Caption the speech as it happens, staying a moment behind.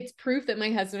It's proof that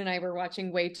my husband and I were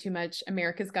watching way too much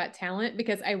America's Got Talent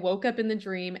because I woke up in the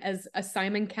dream as a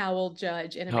Simon Cowell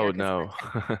judge in Oh America's Got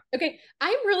no. Talent. Okay,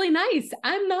 I'm really nice.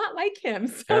 I'm not like him.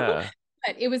 So Yeah.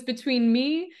 but it was between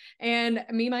me,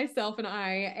 myself, and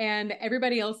I, and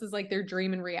everybody else is like their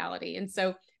dream and reality. And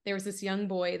so there was this young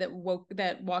boy that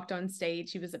walked on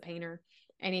stage. He was a painter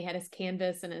and he had his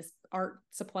canvas and his art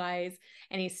supplies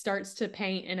and he starts to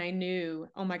paint. And I knew,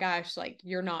 oh my gosh, like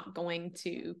you're not going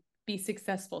to be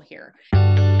successful here.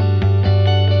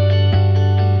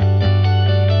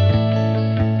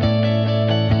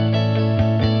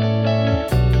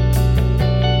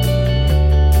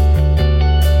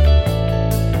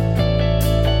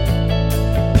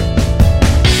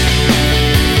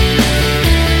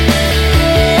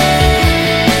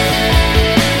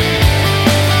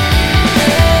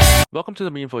 Welcome to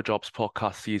the Meaningful Jobs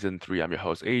Podcast Season 3. I'm your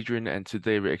host, Adrian, and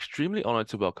today we're extremely honored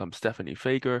to welcome Stephanie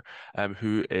Fager,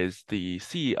 who is the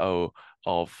CEO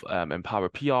of Empower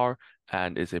PR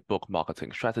and is a book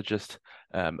marketing strategist,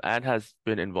 and has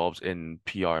been involved in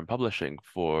PR and publishing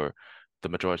for the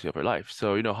majority of her life.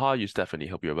 So, how are you, Stephanie?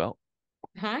 Hope you're well.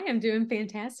 Hi, I'm doing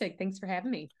fantastic. Thanks for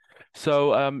having me.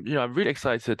 So, I'm really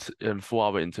excited for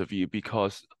our interview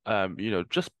because,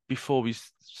 just before we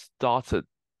started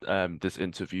this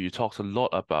interview, you talked a lot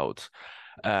about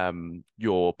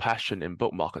your passion in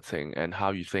book marketing and how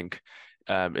you think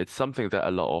it's something that a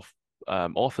lot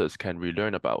of authors can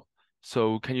relearn about.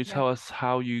 So, can you Yeah. tell us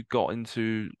how you got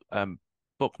into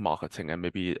book marketing and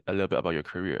maybe a little bit about your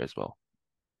career as well?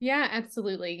 Yeah,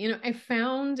 absolutely. I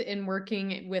found in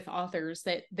working with authors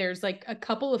that there's like a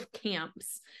couple of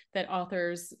camps that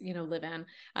authors, live in.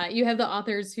 You have the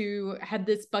authors who had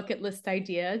this bucket list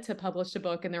idea to publish a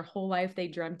book and their whole life they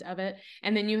dreamt of it.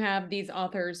 And then you have these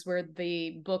authors where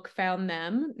the book found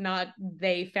them, not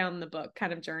they found the book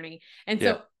kind of journey. And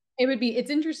Yeah, so it's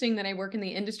interesting that I work in the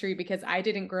industry because I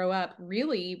didn't grow up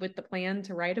really with the plan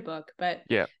to write a book, but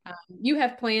yeah. you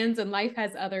have plans and life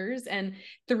has others. And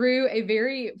through a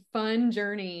very fun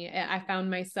journey, I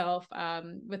found myself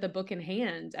with a book in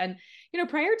hand. And,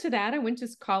 prior to that, I went to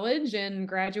college and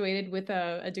graduated with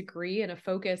a degree and a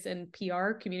focus in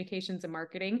PR, communications, and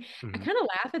marketing. I Hmm. kind of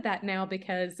laugh at that now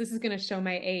because this is going to show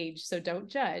my age, so don't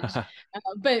judge.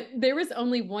 But there was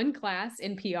only one class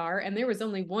in PR and there was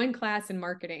only one class in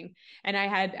marketing. And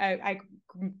I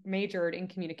majored in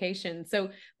communication. So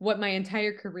what my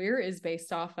entire career is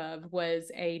based off of was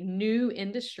a new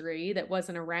industry that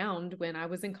wasn't around when I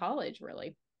was in college,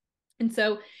 really. And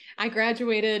so I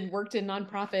graduated, worked in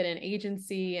nonprofit and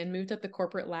agency, and moved up the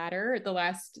corporate ladder. The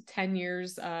last 10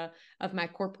 years of my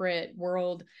corporate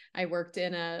world, I worked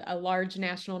in a large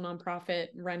national nonprofit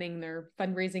running their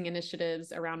fundraising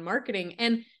initiatives around marketing.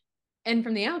 And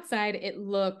from the outside, it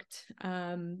looked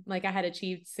like I had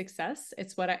achieved success.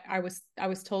 It's what I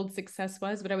was told success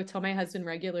was, but I would tell my husband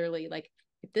regularly, like,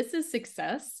 if this is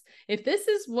success, if this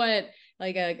is what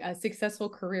like a successful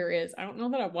career is, I don't know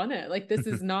that I want it. Like, this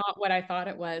is not what I thought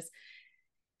it was.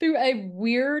 Through a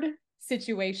weird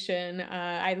situation,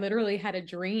 I literally had a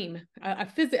dream, a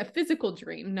physical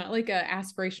dream, not like a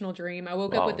aspirational dream. I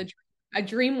woke up with Wow. a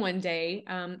dream one day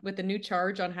with a new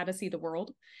charge on how to see the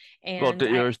world. Well, And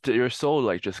did your soul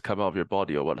like just come out of your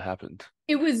body or what happened?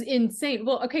 it was insane.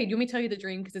 Well, okay, do you want me to tell you the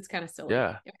dream? Because it's kind of silly.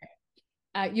 Yeah, Okay.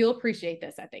 You'll appreciate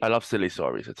this, I I think. love silly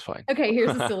stories. It's fine. Okay,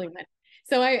 here's a silly one.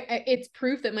 So it's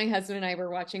proof that my husband and I were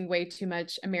watching way too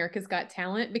much America's Got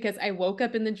Talent because I woke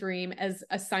up in the dream as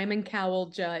a Simon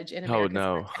Cowell judge in Oh America's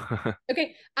Got no. Talent.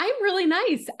 Okay, I'm really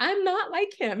nice. I'm not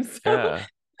like him. So Yeah.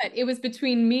 but it was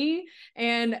between me,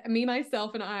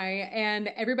 myself, and I, and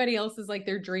everybody else is like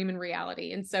their dream and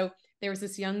reality. And so there was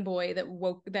this young boy that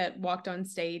walked on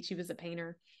stage. He was a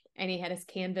painter and he had his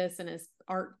canvas and his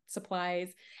art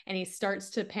supplies and he starts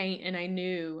to paint. And I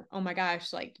knew, oh my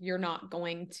gosh, like you're not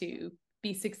going to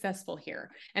be successful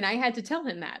here. And I had to tell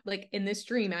him that, like in this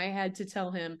dream, I had to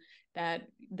tell him that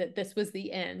this was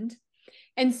the end.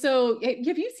 And so,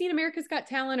 have you seen America's Got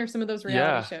Talent or some of those reality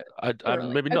Yeah. shows? I'm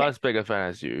Totally. maybe not Okay. as big a fan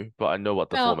as you, but I know what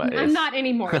the Well, format I'm is. not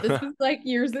anymore. This was like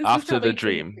years. This was After the probably 10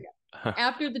 years dream. ago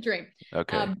after the dream.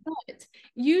 Okay. But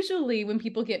usually when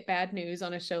people get bad news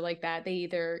on a show like that, they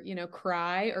either,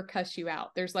 cry or cuss you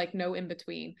out. There's like no in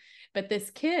between. But this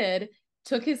kid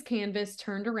took his canvas,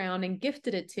 turned around and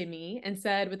gifted it to me and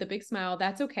said with a big smile,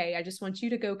 "That's okay. I just want you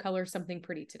to go color something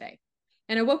pretty today."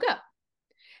 And I woke up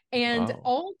and Wow.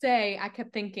 all day I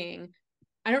kept thinking,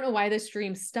 I don't know why this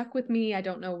dream stuck with me. I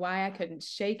don't know why I couldn't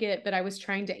shake it, but I was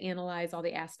trying to analyze all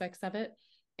the aspects of it.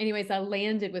 Anyways, I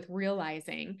landed with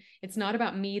realizing it's not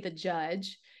about me, the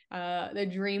judge. the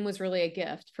dream was really a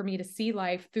gift for me to see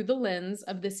life through the lens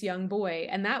of this young boy.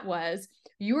 And that was,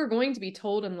 you are going to be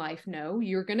told in life, no,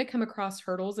 you're going to come across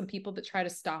hurdles and people that try to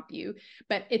stop you,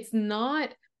 but it's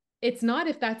not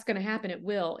if that's going to happen, it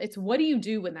will. It's what do you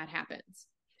do when that happens?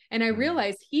 And I Mm.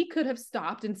 realized he could have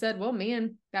stopped and said, well,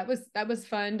 man, that was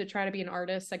fun to try to be an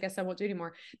artist. I guess I won't do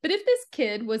anymore. But if this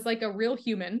kid was like a real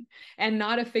human and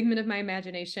not a figment of my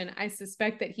imagination, I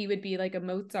suspect that he would be like a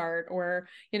Mozart or,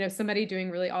 somebody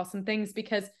doing really awesome things,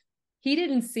 because he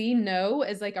didn't see no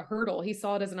as like a hurdle. He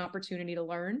saw it as an opportunity to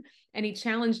learn. And he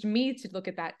challenged me to look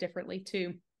at that differently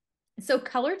too. So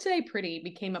Color Today Pretty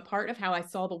became a part of how I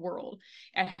saw the world,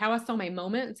 and how I saw my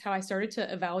moments, how I started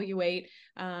to evaluate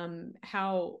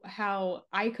how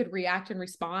I could react and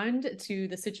respond to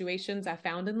the situations I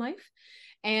found in life.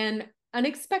 And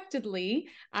unexpectedly,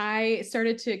 I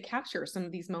started to capture some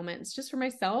of these moments just for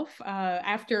myself.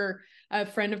 After a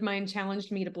friend of mine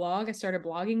challenged me to blog, I started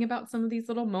blogging about some of these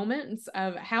little moments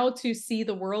of how to see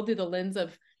the world through the lens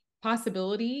of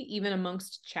possibility, even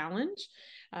amongst challenge.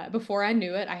 Before I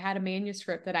knew it, I had a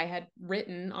manuscript that I had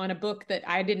written on a book that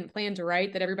I didn't plan to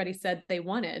write, that everybody said they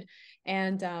wanted.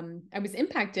 And I was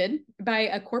impacted by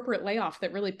a corporate layoff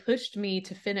that really pushed me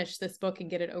to finish this book and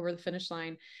get it over the finish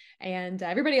line. And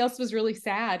everybody else was really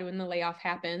sad when the layoff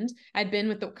happened. I'd been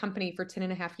with the company for 10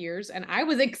 and a half years, and I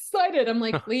was excited. I'm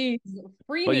like, please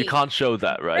free But you me. can't show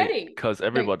that, right? Ready. Because Like,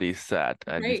 everybody's sad,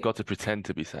 and you've right. got to pretend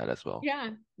to be sad as well.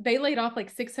 Yeah, they laid off like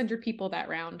 600 people that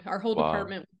round. Our whole Wow.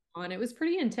 department was on. It was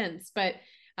pretty intense, but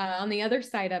on the other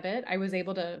side of it, I was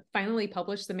able to finally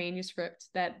publish the manuscript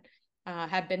that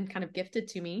had been kind of gifted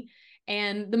to me.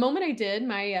 And the moment I did,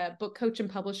 my book coach and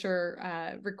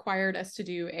publisher required us to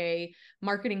do a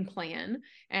marketing plan.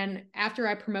 And after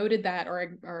I promoted that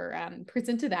or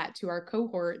presented that to our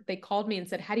cohort, they called me and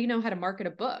said, "How do you know how to market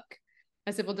a book?"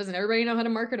 I said, "Well, doesn't everybody know how to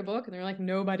market a book?" And they're like,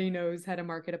 "Nobody knows how to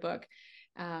market a book."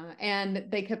 And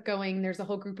they kept going. There's a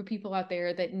whole group of people out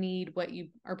there that need what you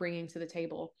are bringing to the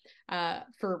table.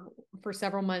 For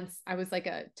several months, I was like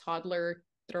a toddler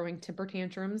throwing temper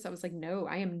tantrums. I was like, no,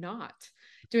 I am not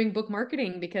doing book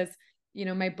marketing, because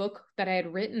my book that I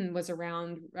had written was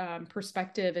around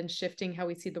perspective and shifting how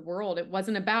we see the world. It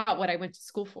wasn't about what I went to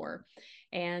school for.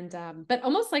 And but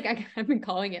almost like I've been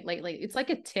calling it lately, it's like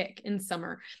a tick in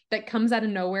summer that comes out of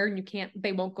nowhere, and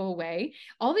they won't go away.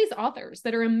 All these authors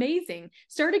that are amazing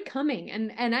started coming,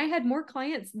 and I had more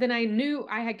clients than I knew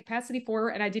I had capacity for,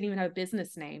 and I didn't even have a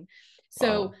business name.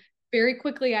 So Wow. very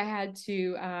quickly I had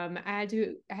to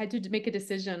make a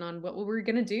decision on what we were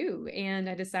going to do, and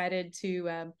I decided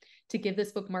to give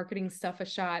this book marketing stuff a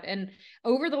shot. And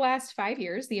over the last 5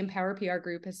 years, the Empower PR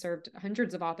group has served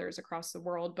hundreds of authors across the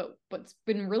world. But what's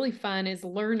been really fun is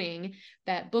learning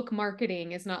that book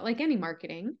marketing is not like any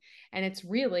marketing, and it's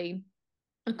really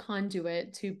a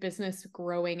conduit to business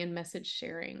growing and message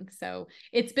sharing. So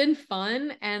it's been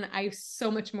fun, and I so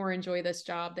much more enjoy this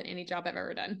job than any job I've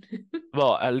ever done.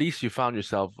 Well, at least you found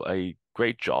yourself a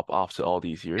great job after all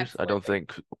these years. I don't Absolutely.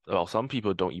 think, well, some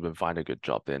people don't even find a good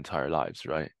job their entire lives,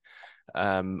 right?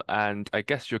 And I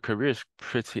guess your career is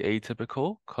pretty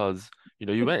atypical because,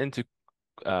 you went into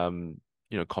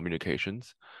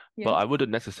communications, but Yeah. I wouldn't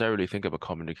necessarily think of a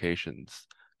communications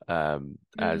as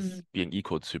Mm, being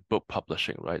equal to book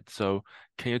publishing, right? So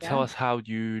can you tell yeah. us how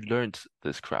you learned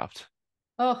this craft?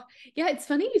 Oh, yeah. It's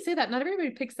funny you say that. Not everybody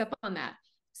picks up on that.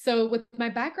 So, with my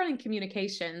background in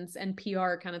communications and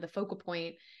PR, kind of the focal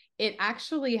point, it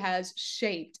actually has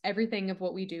shaped everything of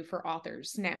what we do for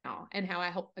authors now and how I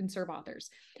help and serve authors.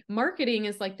 Marketing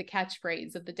is like the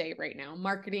catchphrase of the day right now.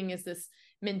 Marketing is this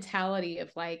mentality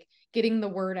of like getting the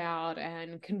word out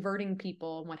and converting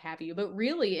people and what have you. But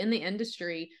really, in the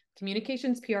industry,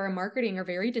 communications, PR, and marketing are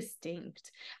very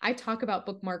distinct. I talk about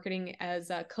book marketing as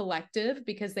a collective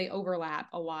because they overlap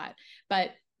a lot.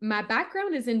 But my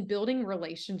background is in building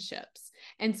relationships.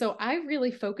 And so I really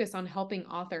focus on helping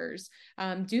authors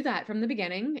do that from the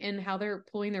beginning, and how they're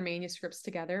pulling their manuscripts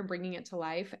together and bringing it to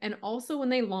life. And also when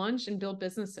they launch and build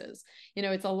businesses,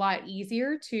 it's a lot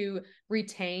easier to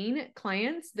retain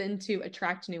clients than to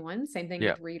attract new ones. Same thing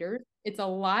Yeah. with readers. It's a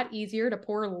lot easier to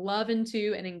pour love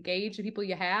into and engage the people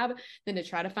you have than to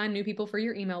try to find new people for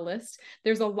your email list.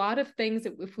 There's a lot of things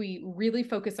that if we really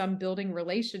focus on building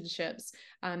relationships,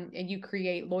 and you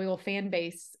create loyal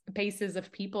bases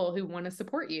of people who want to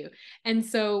support you. And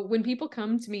so when people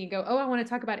come to me and go, "Oh, I want to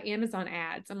talk about Amazon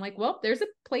ads," I'm like, "Well, there's a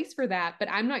place for that, but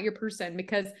I'm not your person,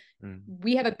 because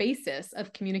we have a basis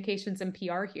of communications and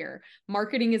PR here.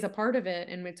 Marketing is a part of it,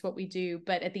 and it's what we do.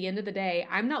 But at the end of the day,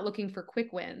 I'm not looking for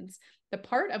quick wins. The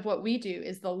part of what we do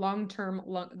is the long-term.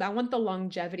 I want the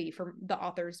longevity for the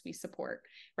authors we support,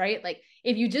 right? Like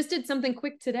if you just did something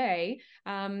quick today,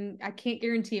 I can't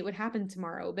guarantee it would happen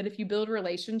tomorrow. But if you build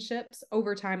relationships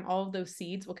over time, all of those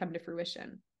seeds will come to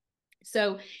fruition.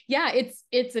 So yeah,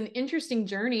 it's an interesting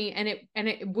journey, and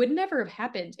it would never have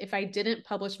happened if I didn't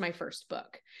publish my first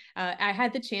book. I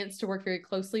had the chance to work very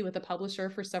closely with a publisher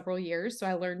for several years, so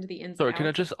I learned the ins and Sorry, can I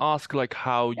outs. just ask like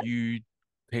how you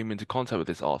came into contact with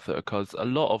this author? Because a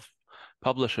lot of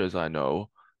publishers I know,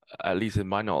 at least in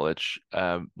my knowledge,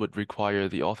 would require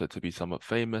the author to be somewhat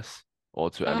famous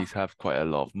or to at Uh, least have quite a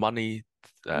lot of money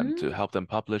to mm, help them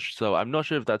publish. So I'm not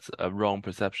sure if that's a wrong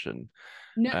perception.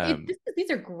 no, Um, these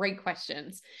are great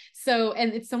questions. So,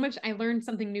 and it's so much, I learn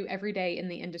something new every day in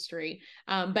the industry.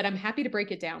 But I'm happy to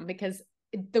break it down because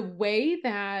the way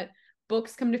that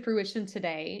books come to fruition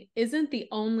today isn't the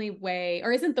only way,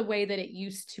 or isn't the way that it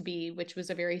used to be, which was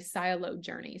a very siloed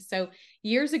journey. So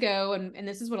years ago, and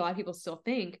this is what a lot of people still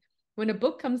think, when a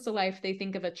book comes to life, they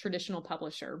think of a traditional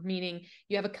publisher, meaning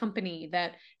you have a company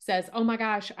that says, "Oh my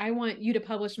gosh, I want you to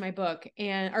publish my book,"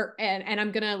 and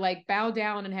I'm gonna like bow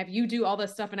down and have you do all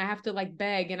this stuff, and I have to like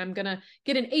beg, and I'm gonna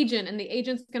get an agent, and the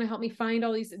agent's gonna help me find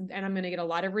all these, and I'm gonna get a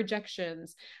lot of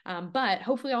rejections, but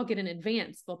hopefully I'll get an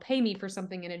advance. They'll pay me for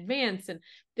something in advance, and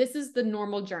this is the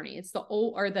normal journey. It's the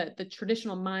old, or the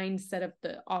traditional mindset of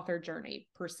the author journey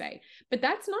per se. But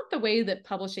that's not the way that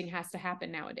publishing has to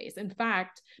happen nowadays. In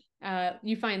fact,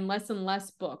 you find less and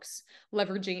less books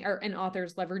leveraging, or and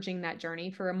authors leveraging that journey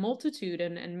for a multitude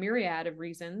and myriad of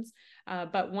reasons,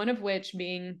 but one of which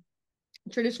being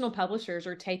traditional publishers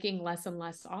are taking less and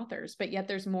less authors, but yet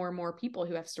there's more and more people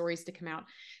who have stories to come out.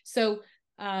 So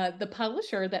the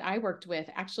publisher that I worked with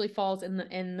actually falls in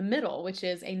the middle, which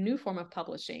is a new form of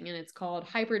publishing, and it's called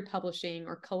hybrid publishing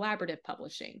or collaborative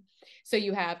publishing. So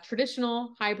you have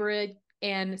traditional, hybrid,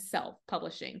 and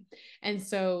self-publishing. And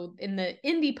so in the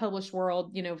indie published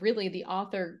world, really the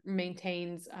author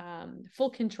maintains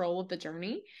full control of the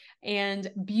journey,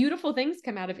 and beautiful things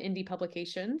come out of indie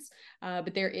publications.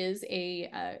 But there is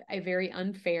a very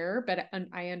unfair, but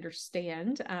I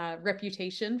understand,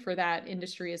 reputation for that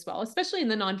industry as well, especially in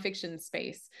the nonfiction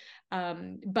space.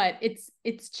 But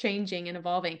it's changing and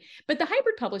evolving. But the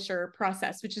hybrid publisher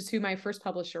process, which is who my first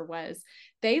publisher was,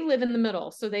 they live in the middle.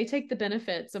 So they take the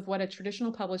benefits of what a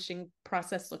traditional publishing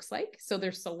process looks like. So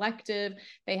they're selective,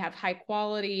 they have high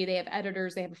quality, they have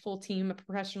editors, they have a full team of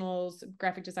professionals,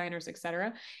 graphic designers,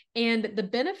 etc. And the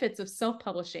benefits of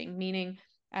self-publishing, meaning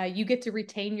you get to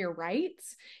retain your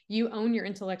rights, you own your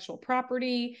intellectual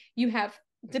property, you have,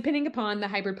 depending upon the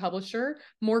hybrid publisher,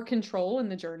 more control in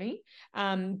the journey,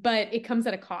 but it comes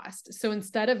at a cost. So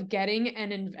instead of getting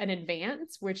an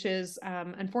advance, which is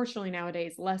unfortunately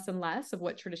nowadays less and less of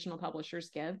what traditional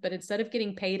publishers give, but instead of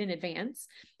getting paid in advance,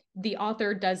 the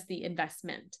author does the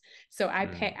investment. So I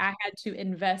had to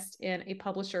invest in a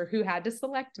publisher who had to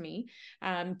select me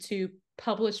to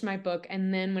publish my book,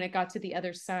 and then when it got to the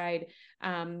other side,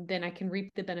 then I can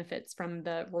reap the benefits from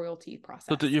the royalty so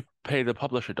process. did you pay the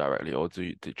publisher directly, or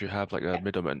did you have like a Yeah.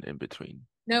 middleman in between?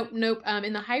 Nope.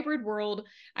 In the hybrid world,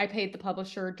 I paid the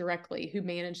publisher directly who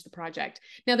managed the project.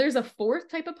 Now, there's a fourth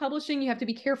type of publishing you have to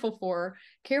be careful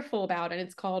about, and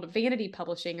it's called vanity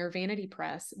publishing or vanity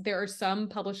press. There are some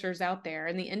publishers out there,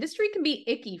 and the industry can be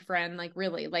icky, friend. Like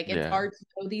really, like it's Yeah. hard to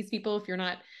know these people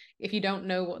if you don't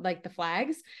know like the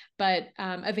flags. But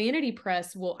a vanity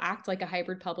press will act like a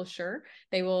hybrid publisher.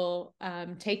 They will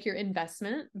take your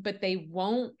investment, but they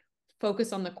won't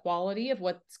focus on the quality of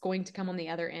what's going to come on the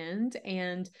other end,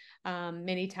 and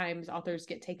many times authors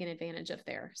get taken advantage of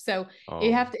there. So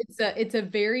you have Oh. to, it's a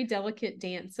very delicate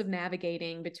dance of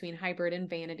navigating between hybrid and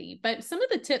vanity. But some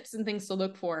of the tips and things to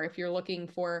look for if you're looking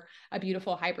for a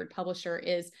beautiful hybrid publisher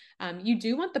is you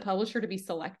do want the publisher to be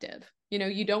selective.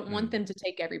 You don't want them to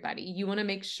take everybody. You want to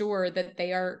make sure that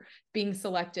they are being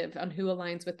selective on who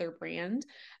aligns with their brand.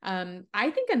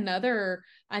 I think another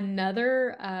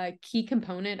key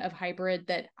component of hybrid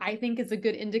that I think is a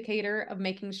good indicator of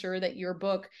making sure that your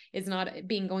book is not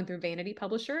being going through vanity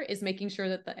publisher is making sure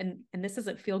that and this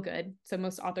doesn't feel good. So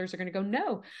most authors are going to go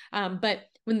no. But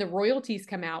when the royalties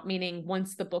come out, meaning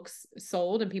once the book's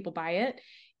sold and people buy it,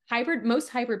 most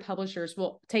hybrid publishers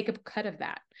will take a cut of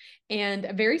that, and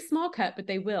a very small cut, but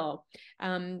they will.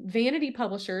 Vanity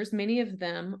publishers, many of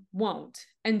them won't.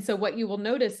 And so what you will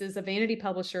notice is a vanity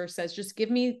publisher says, just give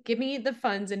me the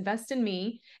funds, invest in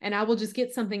me, and I will just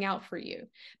get something out for you.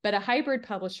 But a hybrid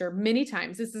publisher, many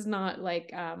times, this is not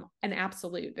like an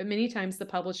absolute, but many times the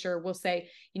publisher will say,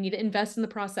 you need to invest in the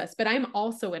process, but I'm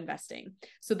also investing.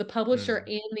 So the publisher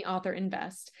Mm. and the author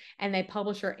invest, and the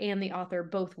publisher and the author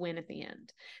both win at the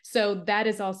end. So that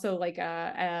is also like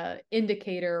a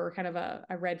indicator, or kind of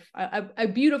a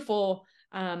beautiful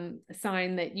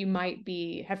sign that you might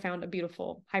have found a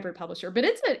beautiful hybrid publisher. But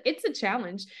it's a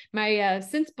challenge. My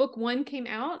since book one came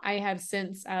out, I have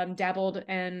since dabbled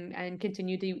and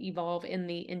continued to evolve in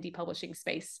the indie publishing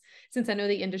space, since I know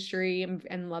the industry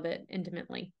and love it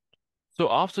intimately. So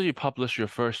after you published your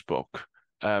first book,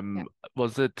 Yeah.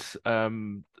 was it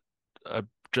a,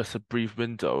 just a brief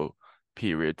window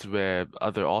period where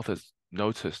other authors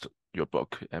noticed your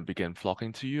book and began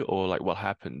flocking to you, or like what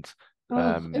happened Oh,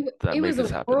 that it made was a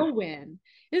this happen? whirlwind.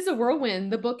 It is a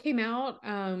whirlwind. The book came out.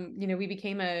 We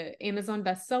became a Amazon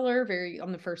bestseller very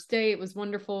on the first day. It was The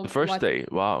wonderful. first day,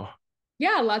 wow.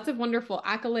 Lots of wonderful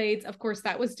accolades. Of course,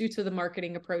 that was due to the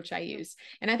marketing approach I used.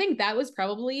 And I think that was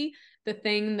probably the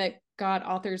thing that got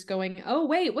authors going, oh,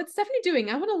 wait, what's Stephanie doing?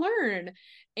 I want to learn.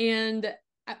 And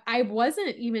I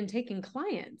wasn't even taking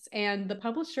clients. And the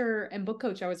publisher and book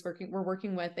coach we're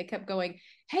working with, they kept going,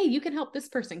 hey, you can help this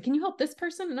person. Can you help this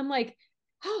person? And I'm like,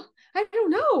 oh, I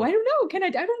don't know. I don't know. Can I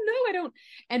don't know. I don't.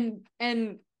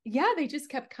 And yeah, they just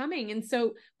kept coming. And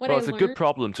so what Well, I it's a good learned,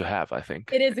 problem to have, I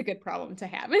think. it is a good problem to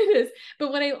have. It is.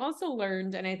 But what I also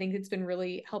learned, and I think it's been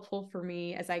really helpful for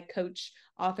me as I coach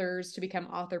authors to become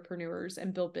authorpreneurs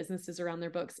and build businesses around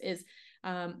their books, is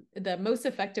the most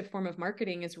effective form of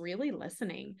marketing is really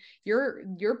listening. Your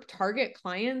target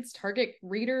clients, target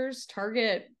readers,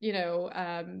 target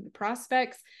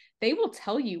prospects, they will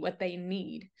tell you what they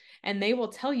need, and they will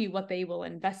tell you what they will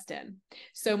invest in.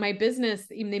 So my business,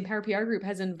 even the Empower PR Group,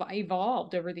 has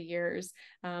evolved over the years,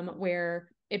 where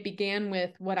it began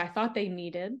with what I thought they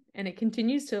needed, and it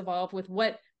continues to evolve with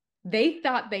what they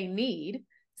thought they need.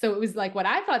 So it was like what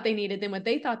I thought they needed, then what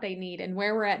they thought they need, and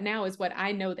where we're at now is what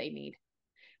I know they need.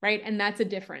 Right. And that's a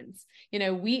difference.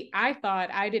 I thought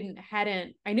I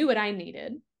knew what I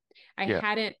needed.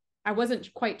 Yeah. I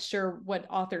wasn't quite sure what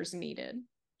authors needed.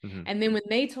 Hmm. And then when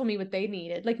they told me what they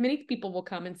needed, like many people will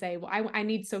come and say, well, I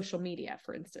need social media,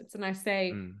 for instance. And I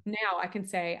say, Mm. now I can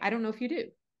say, I don't know if you do.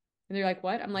 And they're like,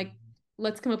 what? I'm like,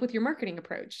 let's come up with your marketing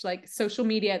approach. Like social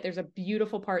media, there's a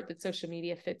beautiful part that social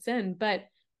media fits in, but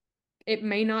it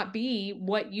may not be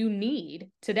what you need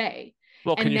today.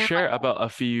 Well, can And you now, share about a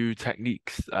few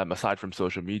techniques aside from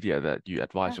social media that you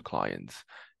advise yeah, your clients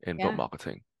in book yeah.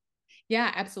 marketing?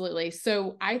 Yeah, absolutely.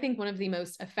 So I think one of the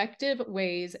most effective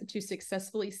ways to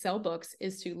successfully sell books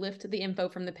is to lift the info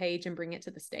from the page and bring it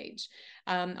to the stage.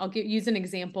 I'll use an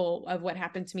example of what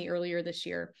happened to me earlier this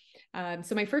year.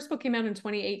 So my first book came out in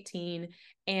 2018,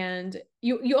 and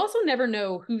you also never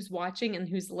know who's watching and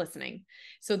who's listening.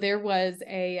 So there was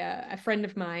a friend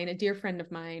of mine, a dear friend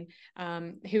of mine,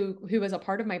 who was a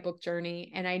part of my book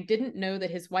journey, and I didn't know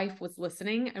that his wife was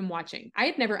listening and watching.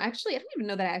 I don't even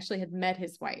know that I actually had met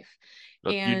his wife.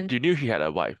 But you And you knew he had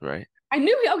a wife, right? I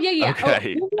knew, oh yeah, yeah. Oh, I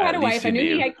Okay, knew he had at a least wife. I you knew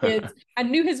he knew. had kids. I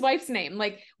knew his wife's name.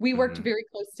 Like we worked Hmm. very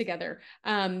close together.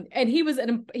 And he was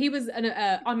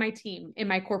on my team in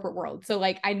my corporate world. So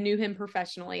like I knew him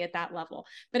professionally at that level,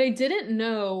 but I didn't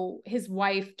know his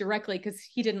wife directly because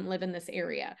he didn't live in this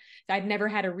area. I'd never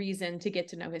had a reason to get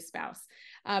to know his spouse.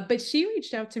 But she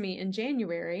reached out to me in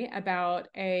January about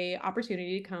a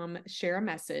opportunity to come share a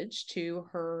message to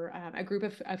her, a group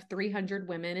of 300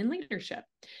 women in leadership.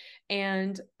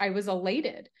 And I was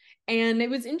elated. And it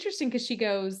was interesting because she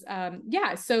goes,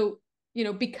 yeah, so,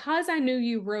 because I knew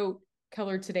you wrote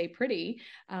Color Today Pretty,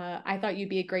 I thought you'd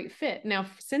be a great fit. Now,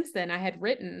 since then, I had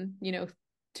written,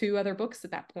 two other books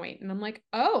at that point. And I'm like,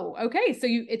 oh, okay. So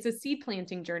it's a seed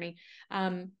planting journey.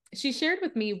 She shared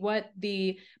with me what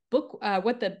the book,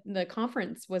 what the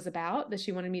conference was about that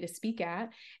she wanted me to speak at.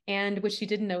 And what she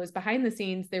didn't know is behind the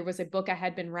scenes, there was a book I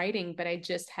had been writing, but I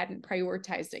just hadn't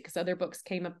prioritized it because other books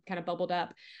came up, kind of bubbled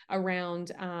up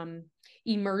around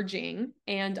emerging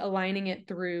and aligning it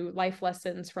through life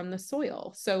lessons from the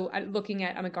soil. So I'm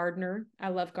a gardener. I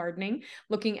love gardening,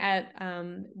 looking at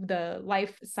the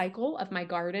life cycle of my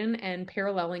garden and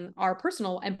paralleling our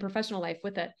personal and professional life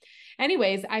with it.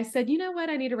 Anyways, I said, you know what?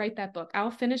 I need to write that book.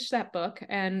 I'll finish that book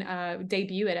and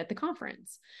debut it at the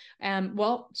conference.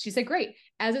 Well, she said, great.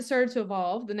 As it started to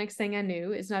evolve, the next thing I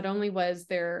knew is not only was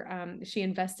there she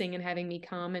investing in having me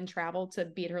come and travel to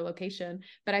be at her location,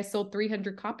 but I sold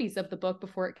 300 copies of the book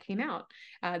before it came out.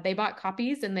 They bought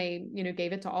copies and they,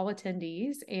 gave it to all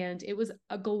attendees, and it was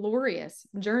a glorious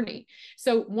journey.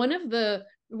 So one of the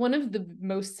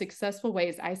most successful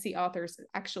ways I see authors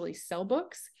actually sell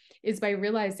books is by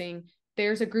realizing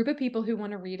there's a group of people who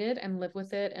want to read it and live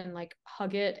with it and like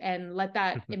hug it and let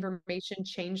that information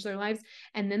change their lives.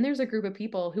 And then there's a group of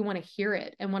people who want to hear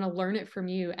it and want to learn it from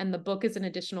you. And the book is an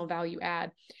additional value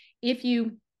add. If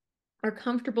you are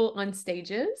comfortable on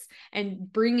stages and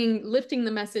lifting the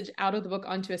message out of the book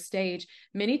onto a stage,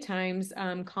 many times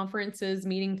conferences,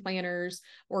 meeting planners,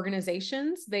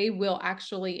 organizations, they will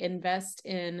actually invest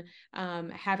in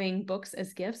having books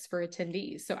as gifts for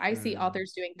attendees. So I see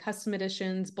authors doing custom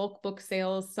editions, bulk book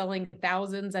sales, selling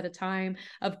thousands at a time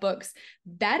of books.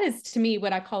 That is, to me,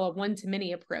 what I call a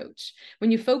one-to-many approach. When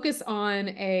you focus on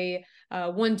a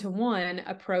one-to-one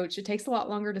approach, it takes a lot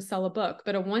longer to sell a book,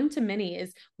 but a one-to-many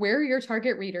is where are your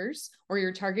target readers or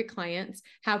your target clients?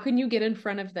 How can you get in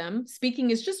front of them? Speaking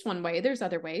is just one way. There's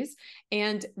other ways.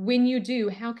 And when you do,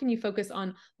 how can you focus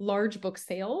on large book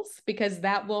sales? Because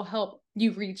that will help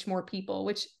you reach more people,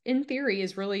 which in theory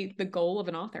is really the goal of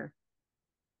an author.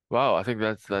 Wow, I think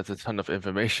that's a ton of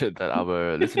information that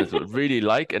our listeners would really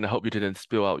like, and I hope you didn't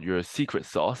spill out your secret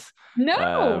sauce. No,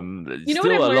 you know what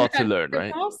Still I've a learned lot to about learn, secret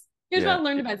right? sauce? Here's what I Yeah.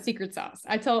 learned about secret sauce.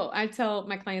 I tell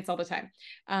my clients all the time,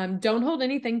 don't hold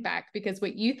anything back, because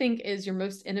what you think is your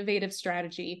most innovative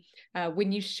strategy,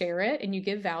 when you share it and you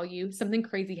give value, something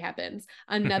crazy happens.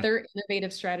 Another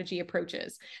innovative strategy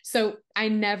approaches. So I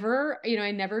never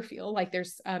feel like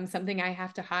there's something I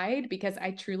have to hide, because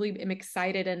I truly am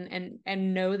excited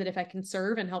and know that if I can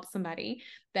serve and help somebody,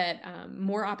 that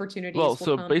more Well, opportunities will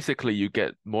so come. basically you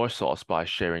get more sauce by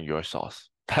sharing your sauce.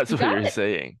 That's You what got you're it.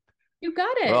 saying. You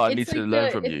got Well, it. I need It's to like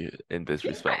learn from you in this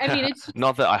yeah, respect. I mean, it's just,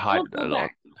 Not that I hide don't it a hold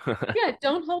lot. back. Yeah,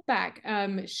 don't hold back.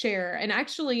 Share. And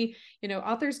actually,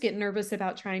 authors get nervous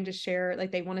about trying to share,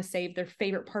 like they want to save their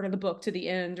favorite part of the book to the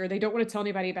end, or they don't want to tell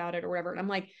anybody about it or whatever. And I'm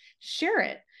like, share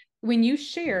it. When you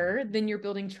share, then you're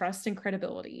building trust and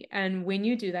credibility. And when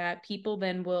you do that, people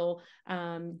then will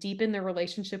deepen their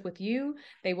relationship with you.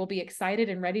 They will be excited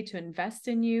and ready to invest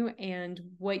in you. And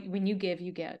when you give,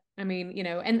 you get. I mean,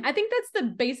 and I think that's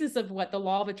the basis of what the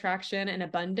law of attraction and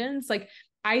abundance, like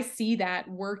I see that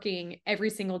working every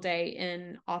single day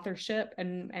in authorship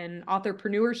and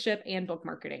entrepreneurship and book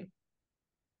marketing.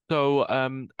 So,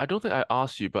 I don't think I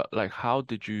asked you, but like, how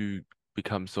did you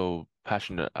become so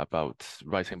passionate about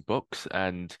writing books?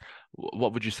 And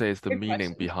what would you say is the Good meaning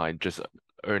question. behind just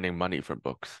earning money from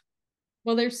books?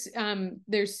 Well,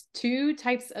 there's two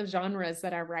types of genres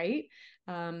that I write.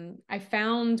 I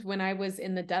found when I was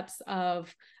in the depths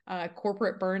of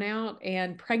corporate burnout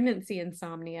and pregnancy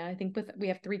insomnia, I think we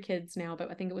have 3 kids now, but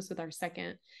I think it was with our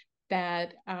second,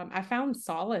 that I found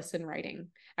solace in writing.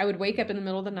 I would wake up in the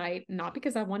middle of the night, not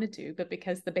because I wanted to, but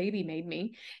because the baby made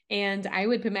me. And I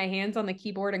would put my hands on the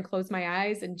keyboard and close my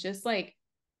eyes and just like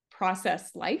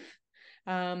process life.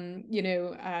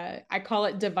 I call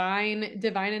it divine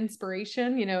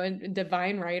inspiration, and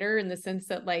divine writer, in the sense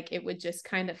that like it would just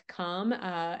kind of come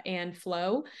and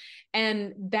flow.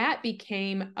 And that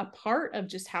became a part of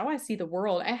just how I see the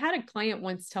world. I had a client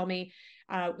once tell me,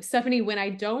 Stephanie, when I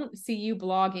don't see you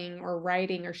blogging or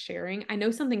writing or sharing, I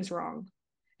know something's wrong.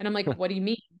 And I'm like, what do you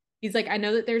mean? He's like, I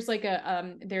know that there's like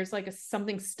a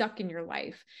something stuck in your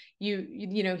life.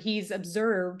 He's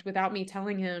observed without me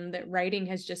telling him that writing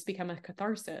has just become a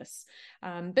catharsis.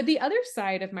 But the other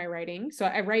side of my writing, so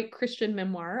I write Christian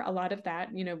memoir, a lot of that,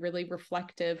 really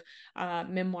reflective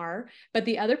memoir. But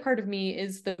the other part of me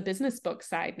is the business book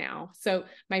side now. So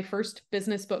my first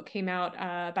business book came out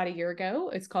about a year ago.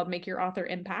 It's called Make Your Author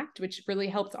Impact, which really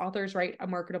helps authors write a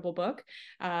marketable book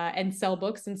and sell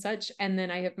books and such. And then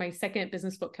I have my second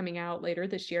business book coming out later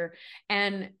this year.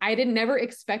 And I never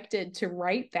expected to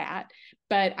write that,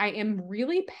 but I am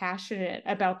really passionate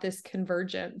about this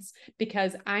convergence,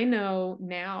 because I know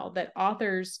now that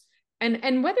authors,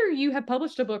 and whether you have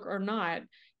published a book or not,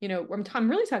 I'm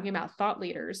really talking about thought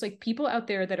leaders, like people out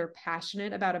there that are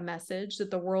passionate about a message that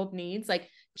the world needs. Like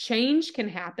change can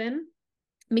happen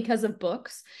because of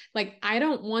books. Like I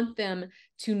don't want them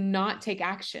to not take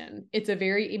action. It's a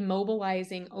very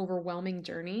immobilizing, overwhelming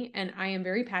journey, and I am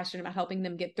very passionate about helping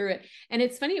them get through it. And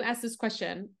it's funny you asked this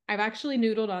question. I've actually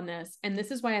noodled on this, and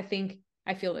this is why I think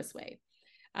I feel this way.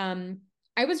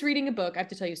 I was reading a book. I have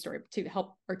to tell you a story to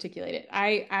help articulate it.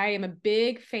 I am a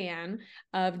big fan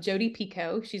of Jodi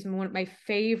Picoult. She's one of my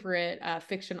favorite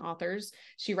fiction authors.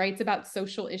 She writes about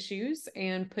social issues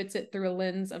and puts it through a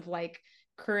lens of like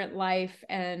current life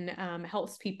and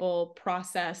helps people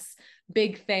process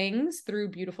big things through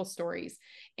beautiful stories.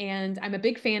 And I'm a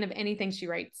big fan of anything she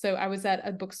writes. So I was at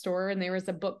a bookstore and there was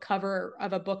a book cover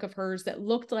of a book of hers that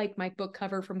looked like my book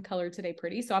cover from Color Today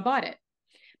Pretty. So I bought it.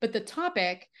 But the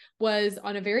topic was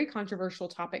on a very controversial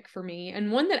topic for me,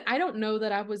 and one that I don't know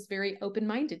that I was very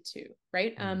open-minded to,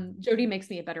 right? Mm. Jodi makes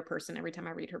me a better person every time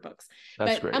I read her books.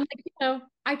 That's But I'm great. like,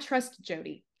 I trust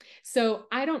Jodi. So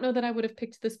I don't know that I would have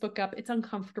picked this book up. It's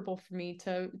uncomfortable for me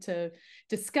to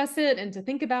discuss it and to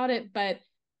think about it, but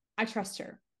I trust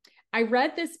her. I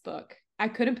read this book. I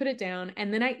couldn't put it down.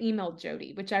 And then I emailed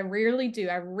Jodi, which I rarely do.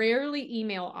 I rarely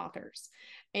email authors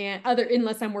and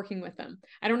unless I'm working with them.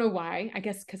 I don't know why. I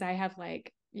guess because I have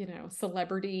like,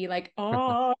 celebrity, like,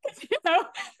 oh,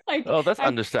 like Oh, that's I'm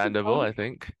understandable, I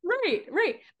think. right,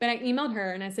 right. But I emailed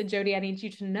her and I said, Jodi, I need you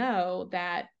to know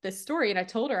that this story, and I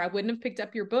told her I wouldn't have picked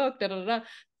up your book, da da da.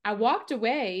 I walked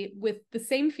away with the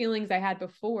same feelings I had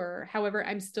before. However,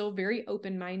 I'm still very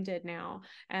open-minded now,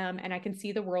 and I can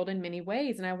see the world in many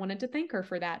ways. And I wanted to thank her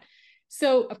for that.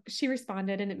 So she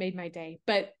responded, and it made my day.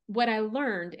 But what I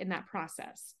learned in that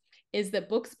process is that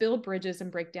books build bridges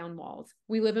and break down walls.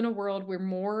 We live in a world where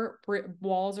more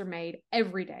walls are made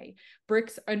every day.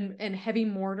 Bricks and heavy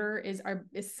mortar is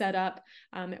set up.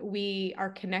 We are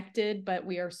connected, but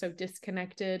we are so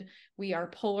disconnected. We are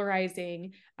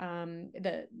polarizing.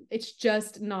 It's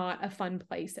just not a fun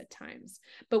place at times.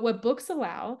 But what books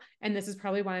allow, and this is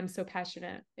probably why I'm so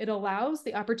passionate, it allows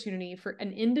the opportunity for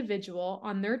an individual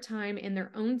on their time, in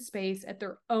their own space, at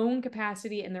their own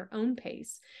capacity, and their own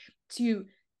pace,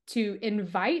 to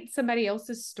invite somebody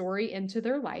else's story into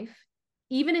their life,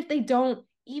 even if they don't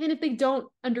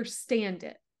understand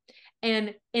it,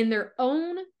 and in their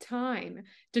own time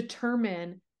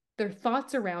determine their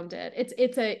thoughts around it.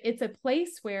 It's a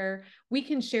place where we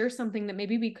can share something that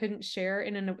maybe we couldn't share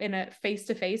in a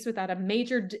face-to-face without a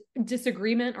major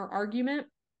disagreement or argument.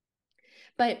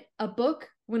 But a book,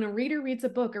 when a reader reads a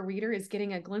book, a reader is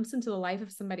getting a glimpse into the life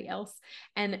of somebody else.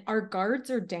 And our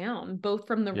guards are down, both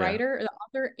from the Yeah. writer, the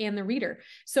author, and the reader.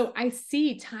 So I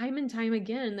see time and time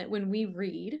again that when we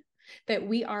read, that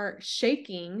we are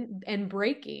shaking and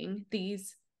breaking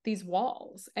these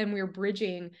walls, and we're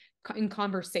bridging in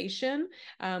conversation.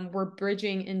 We're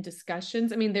bridging in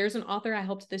discussions. I mean, there's an author I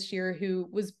helped this year who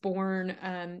was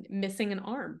born missing an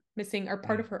arm, missing or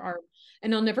part Mm. of her arm.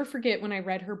 And I'll never forget when I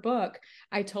read her book,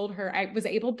 I told her, I was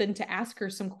able then to ask her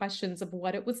some questions of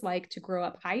what it was like to grow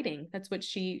up hiding. That's what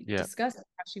she Yeah. discussed,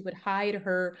 how she would hide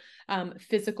her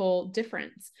physical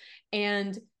difference.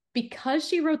 And because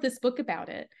she wrote this book about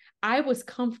it, I was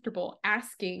comfortable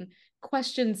asking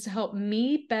questions to help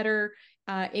me better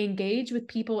engage with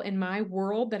people in my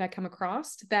world that I come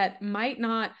across that might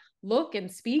not look and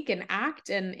speak and act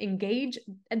and engage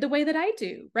the way that I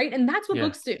do, right? And that's what Yeah.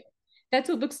 books do. That's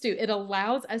what books do. It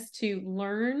allows us to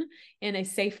learn in a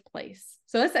safe place.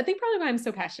 So that's, I think, probably why I'm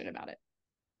so passionate about it.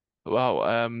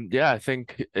 Wow. Yeah, I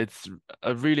think it's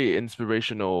a really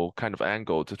inspirational kind of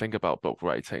angle to think about book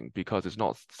writing because it's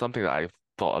not something that I've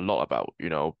thought a lot about,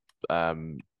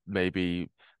 maybe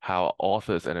how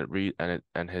authors and it read and it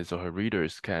and his or her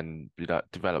readers can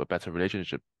develop a better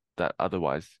relationship that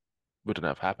otherwise wouldn't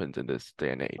have happened in this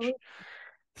day and age.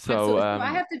 So, Absolutely. So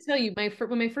I have to tell you,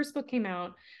 when my first book came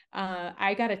out,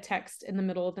 I got a text in the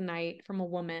middle of the night from a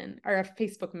woman, or a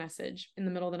Facebook message in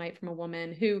the middle of the night from a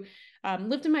woman who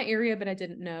lived in my area, but I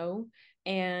didn't know.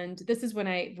 And this is when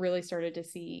I really started to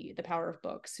see the power of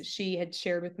books. She had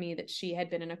shared with me that she had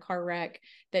been in a car wreck,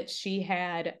 that she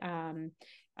had um,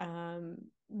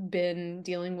 been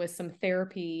dealing with some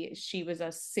therapy. She was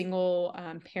a single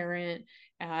parent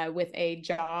with a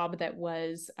job that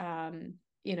was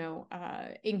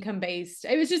income based.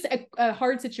 It was just a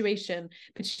hard situation,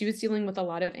 but she was dealing with a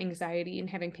lot of anxiety and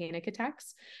having panic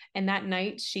attacks. And that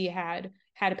night she had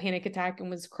a panic attack and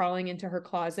was crawling into her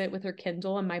closet with her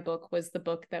Kindle. And my book was the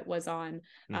book that was on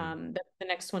mm, the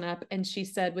next one up. And she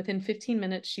said within 15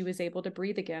 minutes, she was able to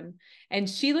breathe again. And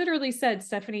she literally said,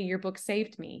 Stephanie, your book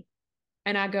saved me.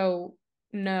 And I go,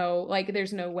 no, like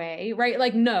there's no way, right?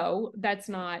 Like, no, that's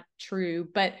not true.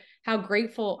 But how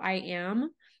grateful I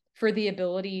am for the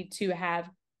ability to have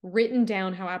written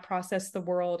down how I process the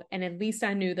world. And at least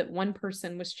I knew that one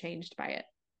person was changed by it.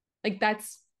 Like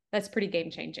that's pretty game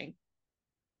changing.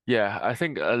 yeah, I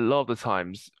think a lot of the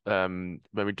times, when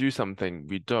we do something,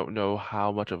 we don't know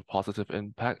how much of a positive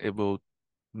impact it will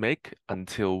make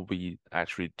until we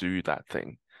actually do that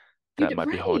thing. that might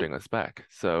be Right. holding us back.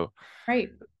 So, Right.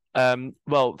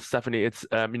 well, Stephanie, it's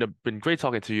been great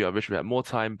talking to you. I wish we had more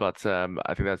time, but I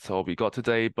think that's all we got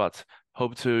today. But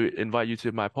hope to invite you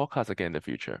to my podcast again in the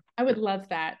future. I would love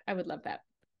that. I would love that.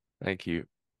 Thank you.